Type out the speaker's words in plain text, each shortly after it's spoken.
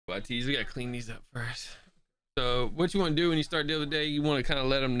tees. We gotta clean these up first. So what you want to do when you start the other day, you want to kind of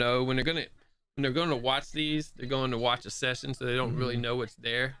let them know when they're gonna watch these, they're going to watch a session, so they don't really know what's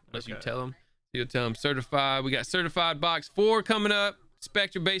there unless you tell them. You'll tell them certified. We got certified box 4 coming up.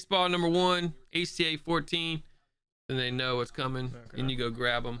 Spectra baseball number 1, HTA 14. Then they know what's coming. And you go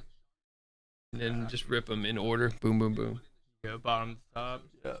grab them, and then just rip them in order. Boom, boom, boom. Yeah, bottom to top.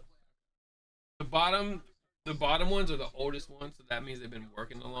 Yeah. The bottom ones are the oldest ones, so that means they've been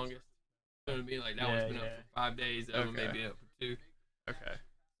working the longest. You know what I mean? Like that one's been up for 5 days. That one may be up for 2. Okay.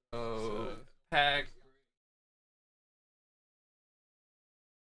 So pack.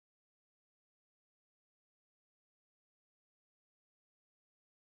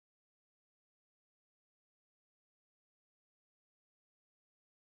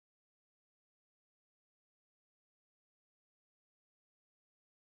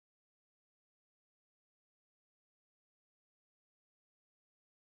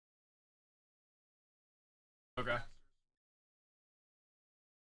 Okay.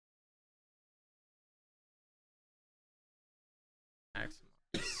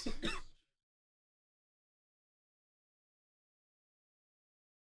 Maximize.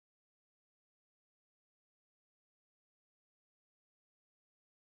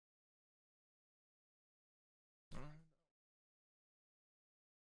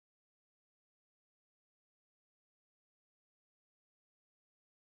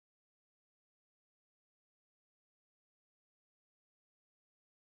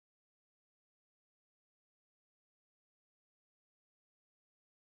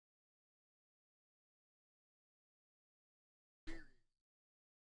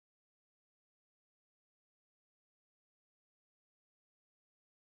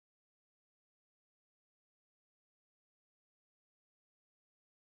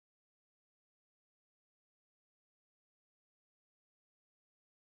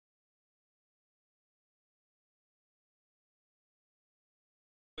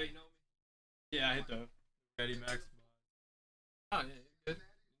 Waiting on me? Yeah, I hit the ready max. Oh, yeah, good.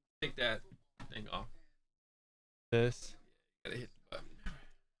 Take that thing off. This. Gotta hit the button.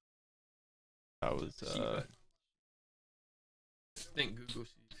 That was think Google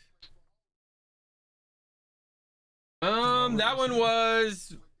Sheets. That one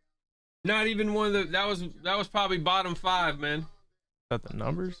was not even one of the. That was probably bottom 5, man. Is that the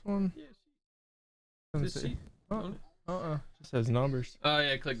numbers one? Yeah. Doesn't say. Just says numbers. Oh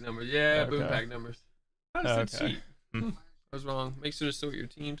yeah, click numbers. Yeah, Okay. boom pack numbers. How does that cheat? I was wrong. Make sure to sort your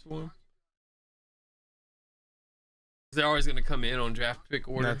teams for them. They're always gonna come in on draft pick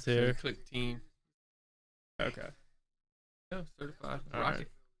order. That's here. So you click team. Okay. Yeah, certified. All Rocket. right.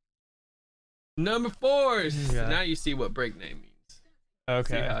 Number 4. So Yeah. now you see what break name means.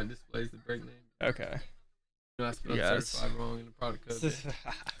 Okay. See how it displays the break name. Okay. You know, I spelled Yes. certified wrong in the product code.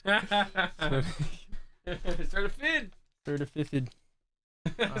 Certified. Certified. Certified.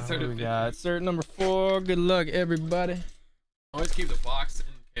 We got cert number 4. Good luck, everybody. Always keep the box in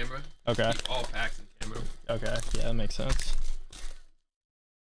camera. Okay. Keep all packs in camera. Okay. Yeah, that makes sense.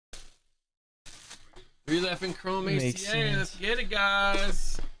 3 left in Chrome Makes ACA. Let's sense. get it,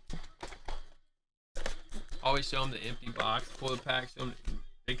 guys. Always show them the empty box. Pull the pack. Show them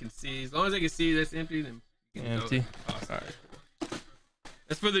they can see. As long as they can see that's empty, then you can Empty. Go. All right.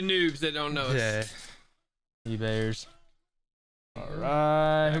 That's for the noobs that don't know. Yeah. eBayers. All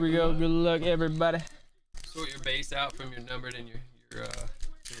right. Here we go. Good luck, everybody. Sort your base out from your numbered and your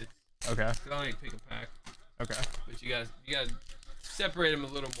bids. Okay. I only pick a pack, Okay. but you gotta separate them a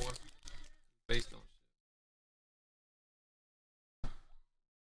little more based on.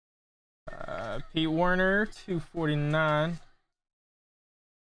 Pete Warner, 249.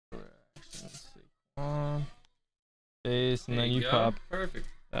 Base, and There then you go. pop. Perfect.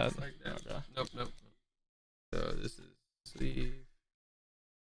 That. Just like that. Okay. Nope. So this is sleeve,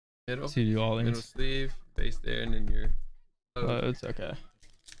 middle, CD all middle in. sleeve, base there, and then your Loads. Okay.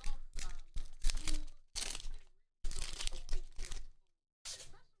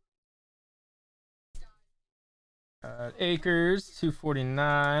 Acres,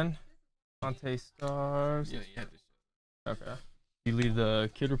 249. Monte Stars. Yeah, you have to. Okay. You leave the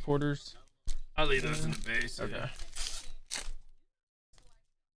kid reporters. I'll leave those in the base. Okay. Yeah.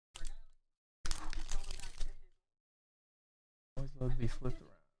 Always love to be flipped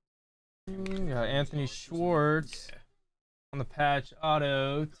around. Got Anthony Schwartz Yeah. on the patch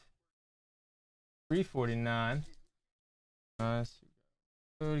auto. 349. Nice.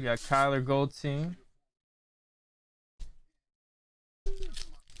 We got Kyler Goldstein.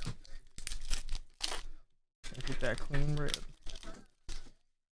 Get that clean rip.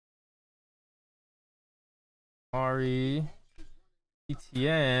 Ari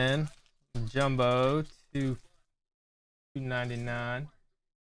ETN Jumbo 299.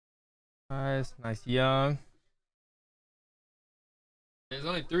 Nice young. There's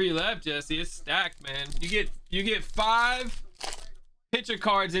only 3 left, Jesse. It's stacked, man. You get 5 picture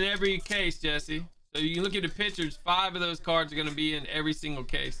cards in every case, Jesse. So you look at the pictures, 5 of those cards are gonna be in every single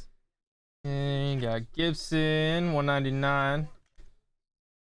case. And you got Gibson 199.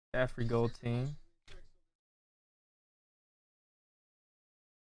 Caffrey Gold Team.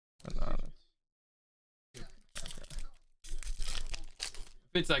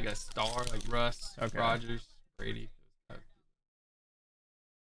 If it's like a star, like Russ, Rogers, Brady.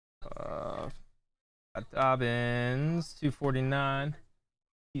 Dobbins 249.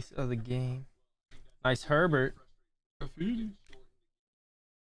 Piece of the game. Nice Herbert. Okay.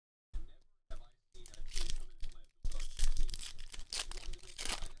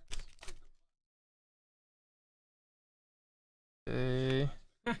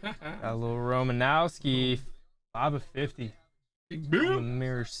 Got a little Romanowski. 5 of 50.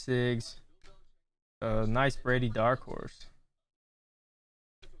 Mirror Sigs. Nice Brady Dark Horse.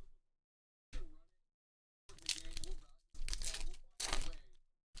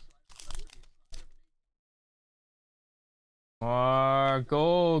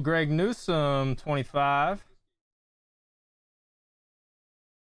 Gold Greg Newsome 25.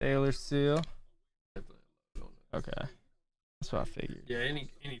 Taylor Seal. Okay. That's what I figured. Yeah,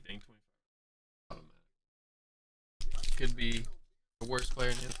 anything 25. Could be the worst player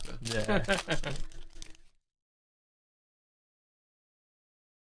in IFTA.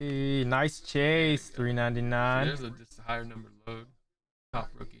 Yeah. Nice Chase 399. There's just a higher number load. Top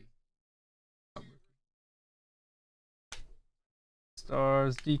rookie.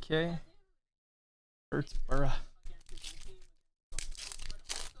 Stars DK. Hertzborough.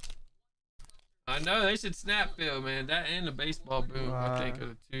 I know they should snap fill, man. That and the baseball boom, I think, are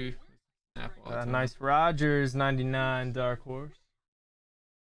the 2 snap all time. Nice Rogers 99 Dark Horse.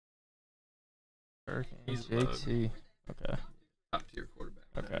 Kirk and JT. Okay. Top tier quarterback.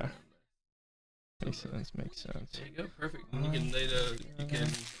 Okay. Makes sense. There you go. Perfect. And you can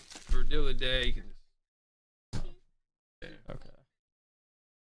for deal of the day, you can just. Okay.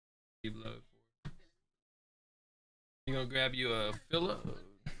 Load. You gonna grab you a filler?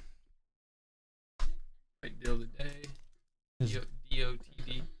 Right, deal of the day.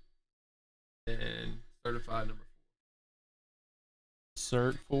 DOTD. And certified number 4.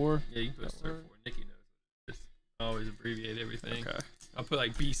 Cert 4? Yeah, you can put cert 4. Nikki knows. Just always abbreviate everything. Okay. I'll put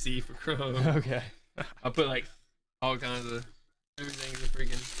like BC for Chrome. Okay. I'll put like all kinds of everything's a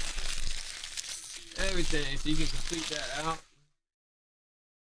freaking everything. So you can complete that out.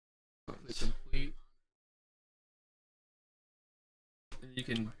 Complete. And you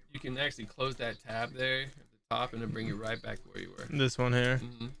can actually close that tab there at the top and then bring it right back where you were. This one here.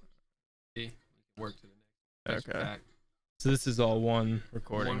 See, you can work to the next. Okay. Back. So this is all one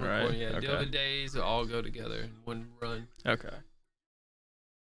recording, right? Yeah. Okay. The other days all go together in one run. Okay.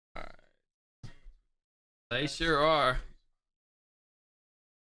 All right. They sure are.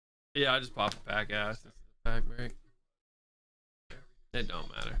 Yeah, I just popped a pack ass. This is a pack break. It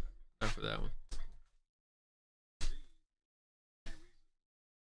don't matter. Not for that one.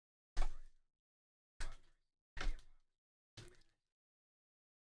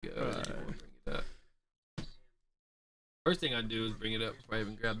 Bring it up. First thing I do is bring it up before I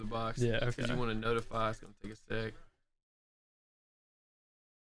even grab the box. Yeah, okay. Because you want to notify, it's going to take a sec.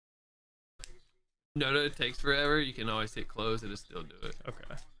 No, it takes forever. You can always hit close, it'll still do it.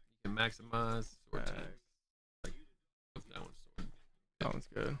 Okay. You can maximize, sort text. Like, that one's sorted. That one's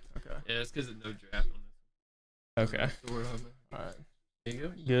good. Okay. Yeah, it's because there's no draft on this. Okay. Alright. There you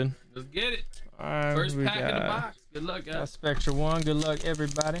go. Good. Let's get it. Alright. First pack in the box. Good luck, guys. Spectra 1. Good luck,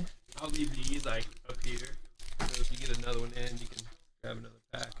 everybody. I'll leave these like up here. So if you get another one in, you can grab another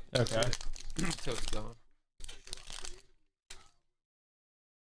pack. Okay. Until it's gone.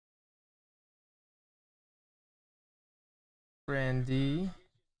 Randy.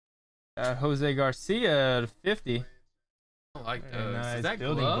 Jose Garcia 50. I like those. Nice. Is that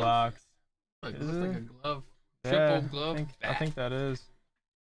building glove? blocks. Like, looks like a glove. Yeah, Triple glove. I think that is.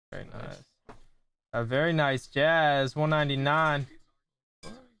 Very nice. A very nice Jazz 199.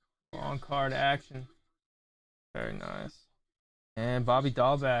 Long card action. Very nice. And Bobby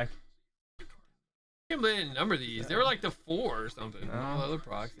Dahlback. I can't believe they didn't number these. They were like the 4 or something. No. All the other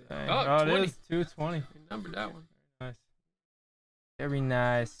procs. Dang. Oh, 20. It is 220. They numbered that one. Nice. Very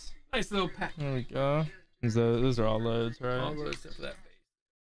nice. Nice little pack. There we go. Those are all loads, right? All loads except for that base.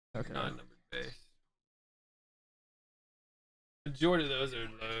 Okay. Non-numbered base. Majority of those are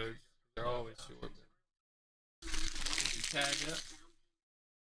loads. They're always short. Put your tag up.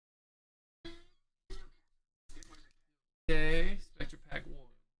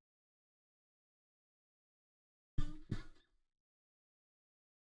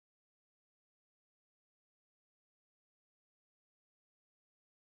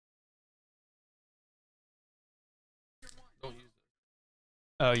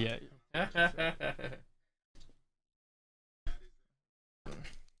 Oh yeah. All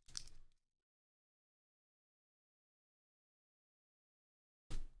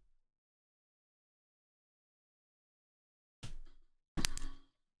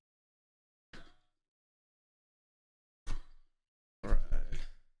right.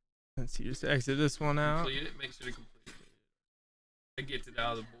 Let's see. Just exit this one out. Complete it. Make sure to complete it. It gets it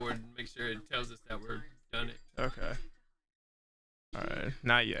out of the board and make sure it tells us that we're done it. Okay. All right.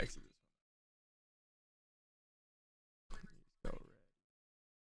 Now you exit this one.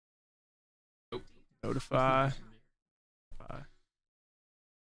 Nope. Notify.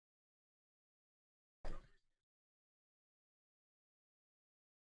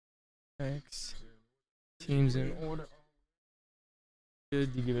 Thanks. Teams in order.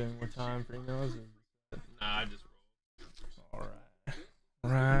 Good. Do you give it any more time for emails? Nah, I just roll.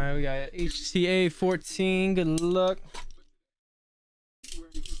 All right. We got HTA 14. Good luck.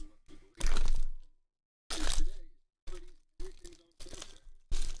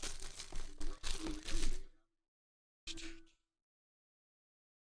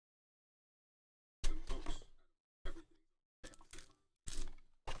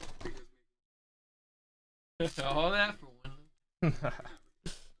 All that for one.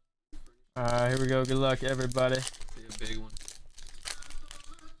 Alright, here we go. Good luck, everybody. See a big one.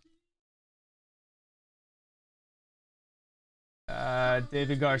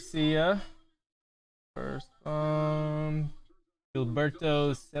 David Garcia. First, Gilberto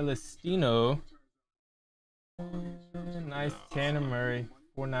Celestino. Nice Tanner Murray,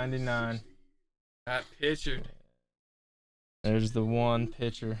 $4.99. That pitcher. There's the one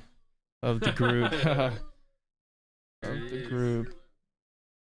pitcher of the group. There you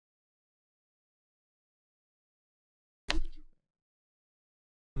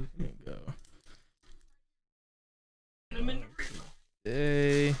go.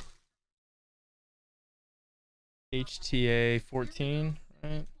 Day HTA 14,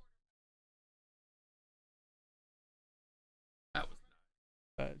 right? That was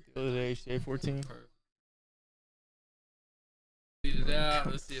Deal of the HTA 14. perfect. Read it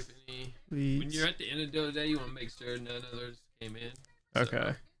out. Let's see if any. When you're at the end of the day, you want to make sure none others came in.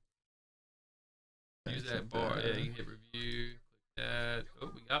 Okay. So use that bar. Yeah, you can hit review. Click that.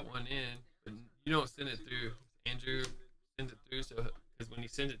 Oh, we got one in, but you don't send it through. Andrew sends it through, so because when he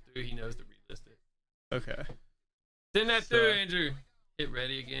sends it through, he knows to relist it. Okay. Send that through, Andrew. Hit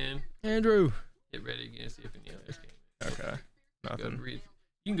ready again. Andrew. Hit ready again. See if any others came in. Okay. Nothing. Read.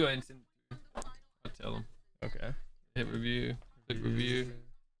 You can go ahead and send it through. I'll tell them. Okay. Hit review. Click review.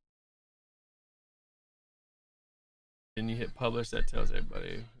 Then you hit publish. That tells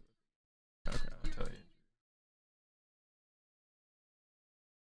everybody. Okay. I'll tell you.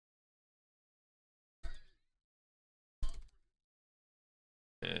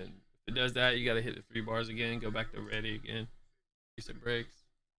 And if it does that, you got to hit the 3 bars again. Go back to ready again. Reset breaks.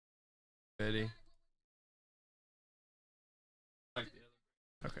 Ready. Like the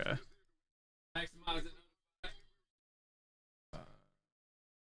other. Okay. Maximize it.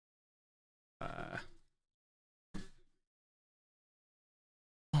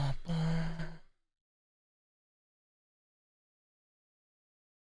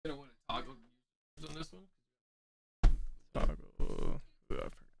 You don't want to toggle on this one. Toggle. Ooh, I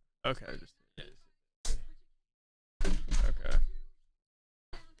forgot. Okay. Just. Yes. Okay.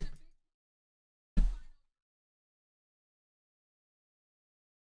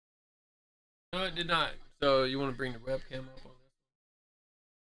 No, it did not. So you want to bring the webcam up on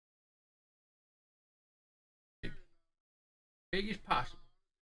this? Big as possible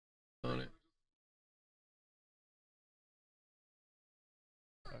on it.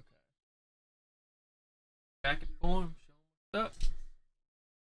 Okay. Back it for him. Show him what's up.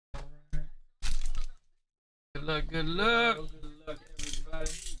 Good luck. Good luck. Good luck,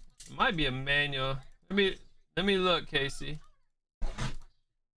 everybody. It might be a manual. Let me look, Casey.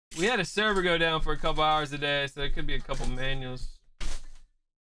 We had a server go down for a couple hours today, so it could be a couple manuals.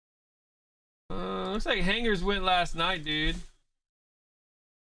 Looks like hangers went last night, dude.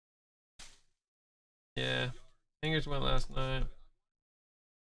 Yeah, hangers went last night.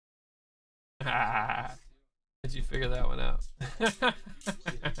 Did you figure that one out?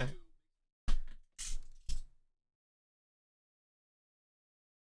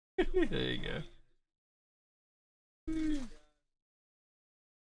 There you go.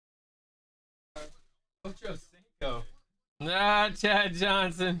 Ocho Cinco. Nah, Chad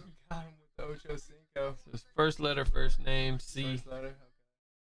Johnson. Got him with Ocho Cinco. His first letter, first name, C. First letter. Okay.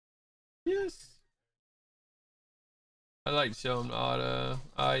 Yes. I like to show him the auto.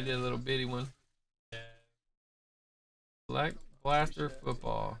 Oh, he did a little bitty one. Yeah. Black. Blaster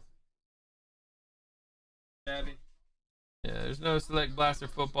football. Gabby. Yeah, there's no select blaster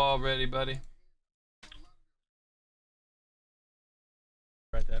football ready, buddy.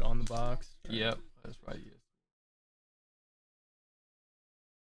 Write that on the box. Yep, that's right. Yes.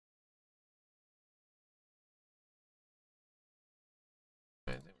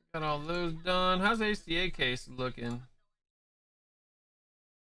 I think we got all those done. How's the HTA case looking?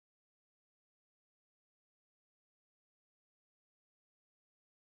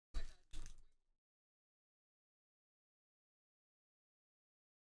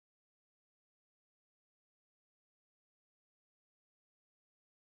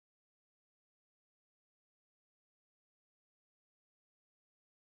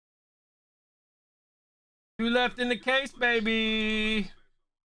 Two left in the case, baby.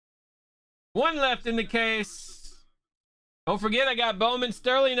 One left in the case. Don't forget, I got Bowman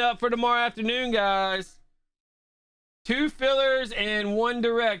Sterling up for tomorrow afternoon, guys. 2 fillers and 1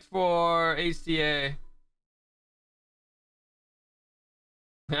 direct for HTA.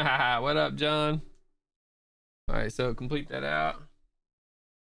 What up, John? All right, so complete that out.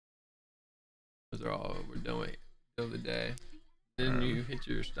 Those are all we're doing till the day. Then you hit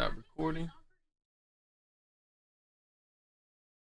your stop recording.